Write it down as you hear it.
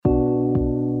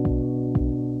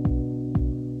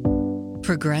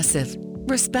progressive,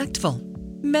 respectful,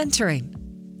 mentoring,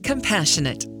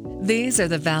 compassionate. These are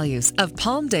the values of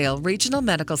Palmdale Regional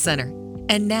Medical Center.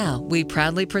 And now we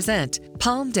proudly present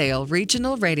Palmdale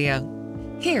Regional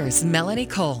Radio. Here's Melanie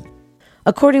Cole.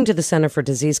 According to the Center for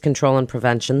Disease Control and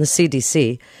Prevention, the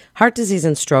CDC, heart disease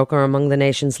and stroke are among the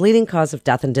nation's leading cause of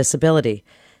death and disability.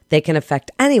 They can affect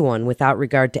anyone without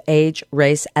regard to age,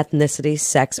 race, ethnicity,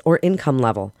 sex, or income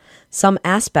level. Some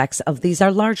aspects of these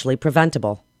are largely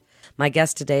preventable. My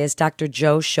guest today is Dr.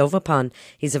 Joe Chauvepin.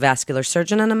 He's a vascular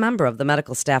surgeon and a member of the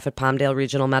medical staff at Palmdale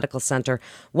Regional Medical Center.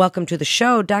 Welcome to the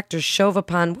show, Dr.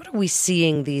 Chauvepin. What are we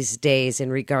seeing these days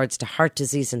in regards to heart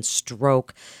disease and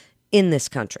stroke in this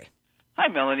country? Hi,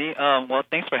 Melanie. Well,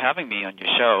 thanks for having me on your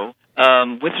show.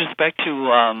 With respect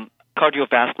to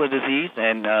cardiovascular disease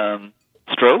and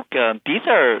stroke, these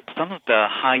are some of the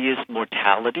highest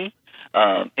mortality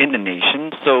in the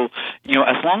nation. So,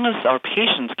 as long as our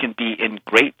patients can be in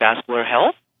great vascular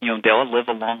health, they'll live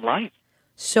a long life.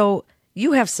 So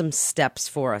you have some steps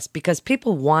for us because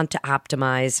people want to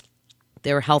optimize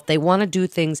their health. They want to do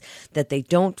things that they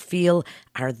don't feel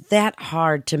are that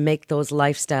hard to make those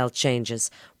lifestyle changes.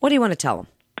 What do you want to tell them?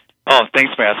 Oh,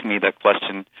 thanks for asking me that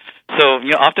question. So,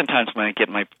 oftentimes when I get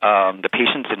my the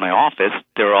patients in my office,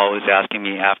 they're always asking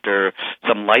me after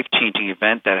some life-changing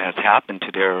event that has happened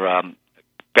to their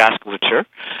vasculature.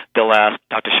 They'll ask,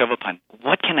 Dr. Chauvepin,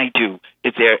 what can I do?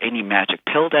 Is there any magic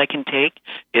pill that I can take?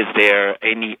 Is there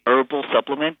any herbal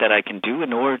supplement that I can do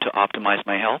in order to optimize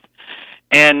my health?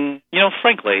 And,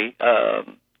 frankly,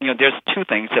 there's two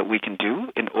things that we can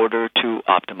do in order to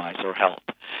optimize our health.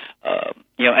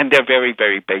 And they're very,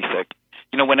 very basic.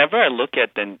 Whenever I look at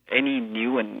any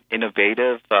new and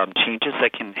innovative changes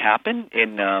that can happen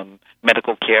in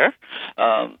medical care,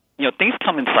 things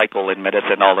come in cycle in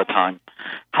medicine all the time.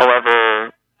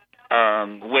 However,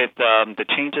 with the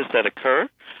changes that occur,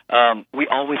 we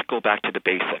always go back to the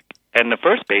basic. And the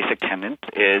first basic tenet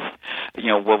is,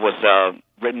 what was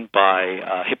written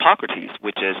by Hippocrates,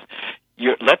 which is,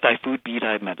 let thy food be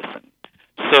thy medicine.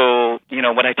 So,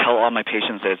 what I tell all my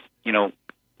patients is,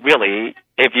 really,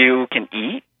 if you can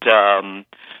eat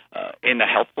in a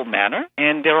healthful manner,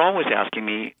 and they're always asking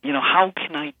me, how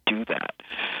can I do that?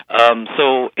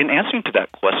 So in answering to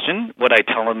that question, what I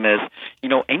tell them is,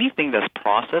 anything that's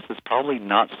processed is probably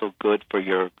not so good for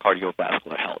your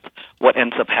cardiovascular health. What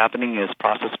ends up happening is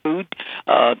processed food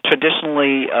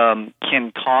traditionally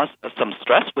can cause some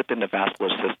stress within the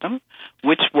vascular system,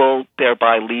 which will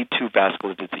thereby lead to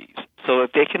vascular disease. So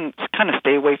if they can kind of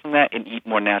stay away from that and eat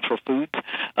more natural foods,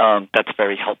 that's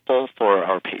very helpful for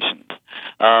our patients.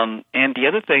 And the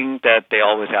other thing that they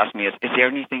always ask me is there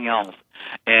anything else?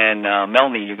 And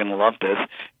Melanie, you're going to love this.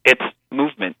 It's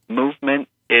movement. Movement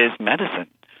is medicine.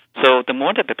 So the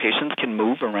more that the patients can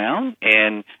move around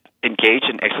and engage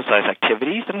in exercise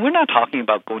activities, and we're not talking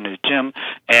about going to the gym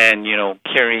and,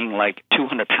 carrying like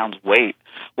 200 pounds weight.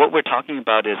 What we're talking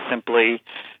about is simply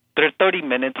there's 30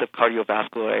 minutes of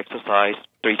cardiovascular exercise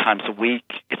 3 times a week.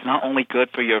 It's not only good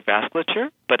for your vasculature,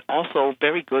 but also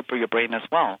very good for your brain as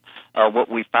well. What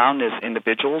we found is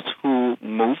individuals who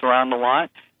move around a lot,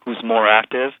 who's more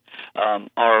active,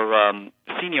 our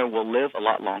senior will live a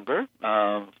lot longer,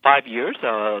 5 years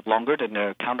longer than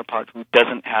their counterpart who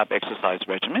doesn't have exercise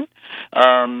regimen.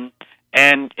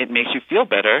 And it makes you feel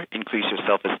better, increase your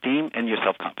self-esteem and your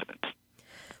self-confidence.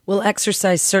 Well,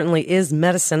 exercise certainly is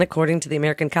medicine, according to the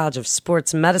American College of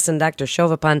Sports Medicine, Dr.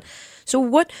 Chauvepin. So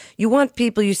what you want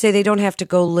people, you say they don't have to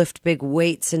go lift big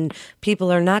weights, and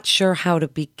people are not sure how to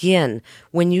begin.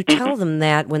 When you tell them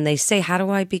that, when they say, how do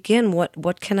I begin?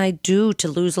 What can I do to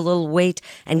lose a little weight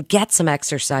and get some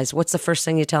exercise? What's the first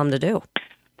thing you tell them to do?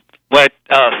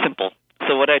 Simple.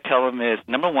 So what I tell them is,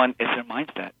 number one is their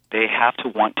mindset. They have to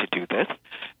want to do this.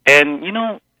 And,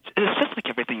 it's just like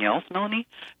everything else, Melanie.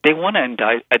 They want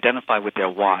to identify with their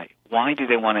why. Why do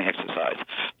they want to exercise?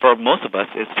 For most of us,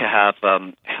 it's to have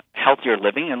healthier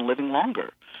living and living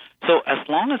longer. So as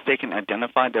long as they can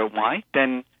identify their why,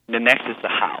 then the next is the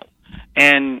how.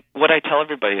 And what I tell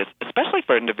everybody is, especially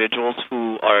for individuals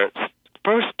who are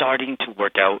first starting to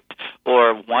work out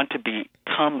or want to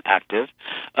become active,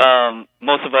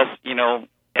 most of us,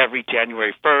 every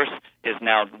January 1st is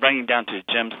now running down to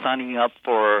the gym, signing up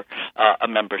for a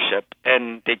membership,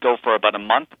 and they go for about a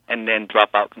month and then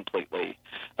drop out completely,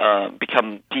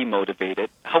 become demotivated.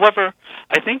 However,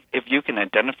 I think if you can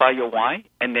identify your why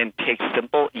and then take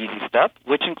simple, easy steps,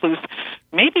 which includes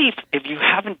maybe if you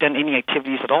haven't done any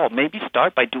activities at all, maybe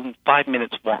start by doing 5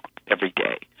 minutes walk every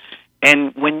day.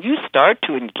 And when you start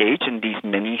to engage in these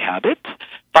mini habits,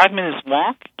 5 minutes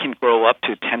walk can grow up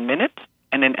to 10 minutes,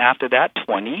 and then after that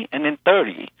 20, and then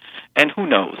 30. And who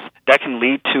knows? That can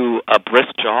lead to a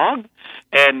brisk jog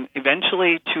and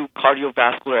eventually to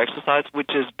cardiovascular exercise, which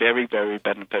is very, very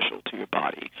beneficial to your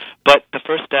body. But the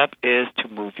first step is to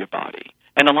move your body.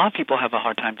 And a lot of people have a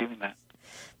hard time doing that.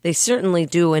 They certainly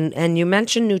do. And you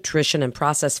mentioned nutrition and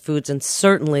processed foods, and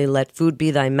certainly let food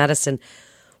be thy medicine.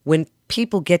 When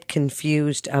people get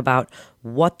confused about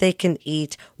what they can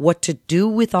eat, what to do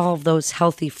with all of those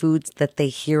healthy foods that they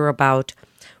hear about,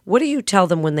 what do you tell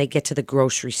them when they get to the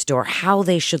grocery store, how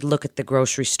they should look at the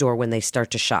grocery store when they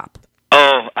start to shop?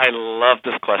 Oh, I love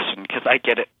this question because I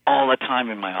get it all the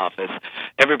time in my office.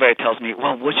 Everybody tells me,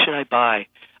 well, what should I buy?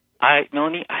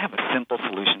 Melanie, I have a simple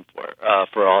solution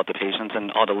for all the patients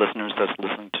and all the listeners that's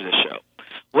listening to the show.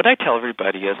 What I tell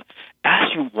everybody is, as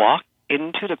you walk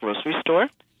into the grocery store,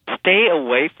 stay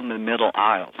away from the middle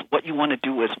aisles. What you want to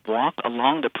do is walk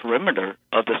along the perimeter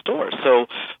of the store. So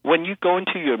when you go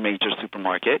into your major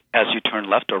supermarket, as you turn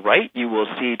left or right, you will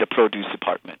see the produce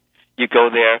department. You go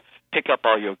there, pick up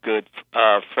all your good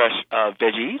fresh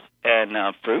veggies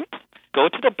and fruits. Go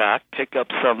to the back, pick up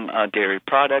some dairy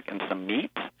product and some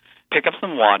meat. Pick up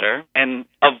some water and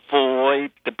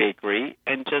avoid the bakery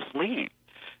and just leave.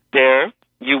 There,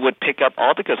 you would pick up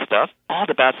all the good stuff. All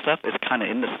the bad stuff is kind of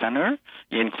in the center,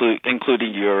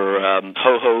 including your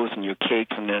ho-hos and your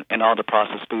cakes and all the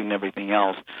processed food and everything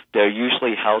else. They're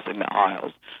usually housed in the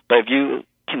aisles. But if you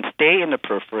can stay in the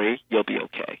periphery, you'll be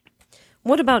okay.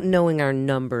 What about knowing our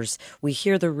numbers? We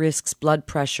hear the risks, blood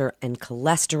pressure and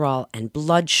cholesterol and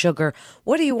blood sugar.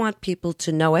 What do you want people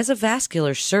to know as a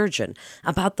vascular surgeon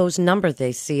about those numbers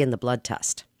they see in the blood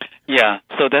test? Yeah,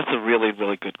 so that's a really,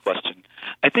 really good question.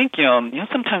 I think,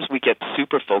 sometimes we get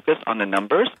super focused on the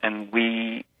numbers and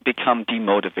we become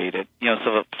demotivated.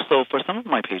 So for some of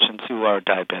my patients who are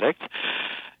diabetics,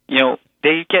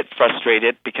 they get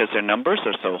frustrated because their numbers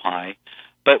are so high.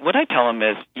 But what I tell them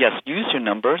is, yes, use your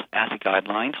numbers as a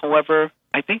guideline. However,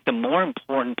 I think the more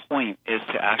important point is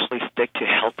to actually stick to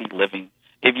healthy living.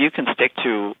 If you can stick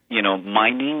to,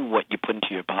 minding what you put into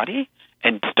your body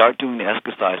and start doing the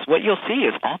exercise, what you'll see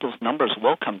is all those numbers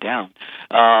will come down.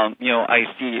 I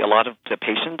see a lot of the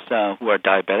patients who are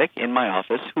diabetic in my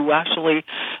office who actually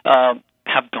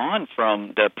have gone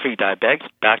from the pre-diabetics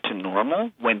back to normal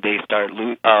when they start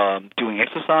doing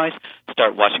exercise,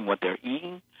 start watching what they're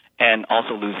eating, and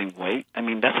also losing weight. I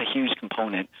mean, that's a huge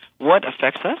component. What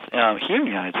affects us here in the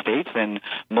United States and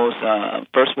most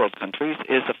first world countries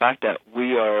is the fact that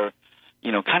we are,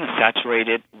 kind of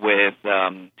saturated with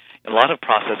a lot of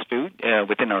processed food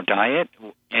within our diet.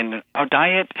 And our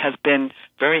diet has been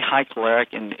very high caloric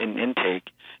in intake,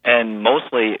 and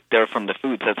mostly they're from the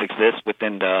foods that exist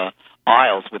within the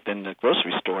aisles within the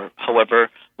grocery store. However,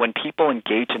 when people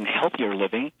engage in healthier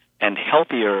living and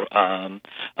healthier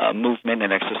movement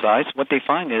and exercise, what they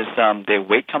find is their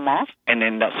weight come off, and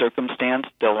in that circumstance,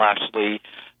 they'll actually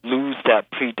lose that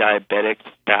pre-diabetic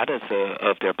status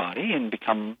of their body and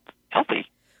become healthy.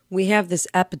 We have this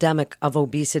epidemic of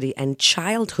obesity and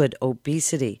childhood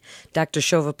obesity, Dr.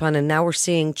 Shovapan, and now we're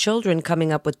seeing children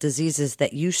coming up with diseases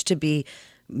that used to be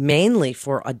mainly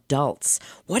for adults.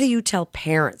 What do you tell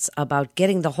parents about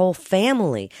getting the whole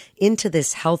family into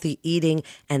this healthy eating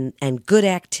and good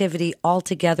activity all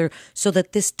together so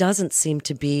that this doesn't seem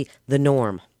to be the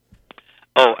norm?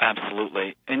 Oh,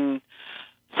 absolutely. And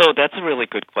so that's a really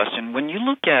good question. When you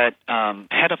look at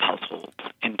head of households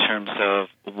in terms of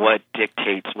what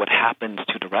dictates what happens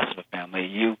to the rest of the family,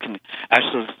 you can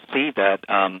actually see that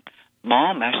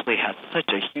mom actually has such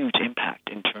a huge impact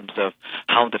in terms of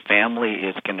how the family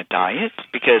is going to diet,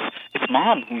 because it's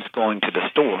mom who's going to the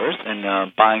stores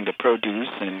and buying the produce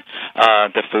and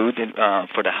the food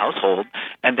for the household,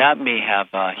 and that may have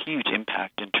a huge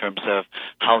impact in terms of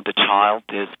how the child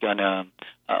is going to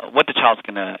what the child's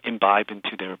going to imbibe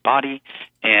into their body,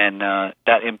 and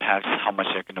that impacts how much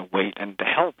they're going to weight and the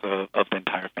health of the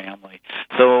entire family.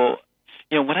 So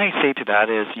what I say to that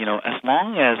is, as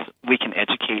long as we can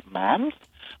educate moms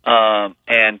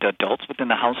and adults within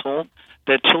the household,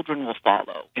 the children will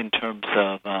follow in terms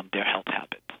of their health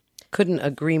habits. Couldn't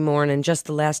agree more. And in just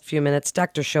the last few minutes,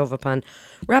 Dr. Shovapan,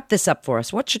 wrap this up for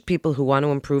us. What should people who want to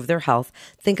improve their health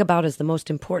think about as the most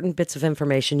important bits of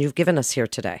information you've given us here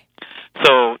today?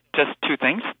 So just two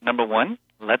things. Number one,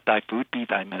 let thy food be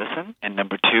thy medicine. And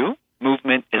number two,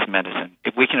 movement is medicine.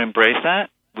 If we can embrace that,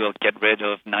 we'll get rid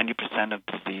of 90% of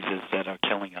diseases that are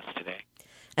killing us today.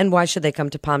 And why should they come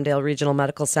to Palmdale Regional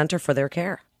Medical Center for their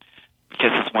care?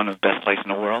 Because it's one of the best places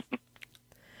in the world.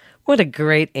 What a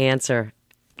great answer.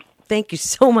 Thank you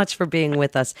so much for being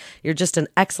with us. You're just an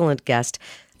excellent guest.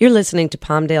 You're listening to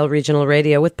Palmdale Regional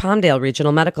Radio with Palmdale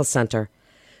Regional Medical Center.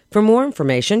 For more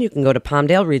information, you can go to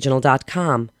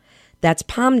palmdaleregional.com. That's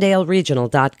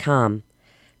palmdaleregional.com.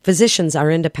 Physicians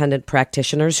are independent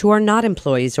practitioners who are not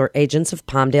employees or agents of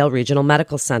Palmdale Regional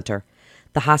Medical Center.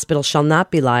 The hospital shall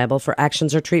not be liable for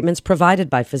actions or treatments provided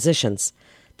by physicians.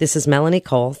 This is Melanie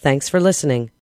Cole. Thanks for listening.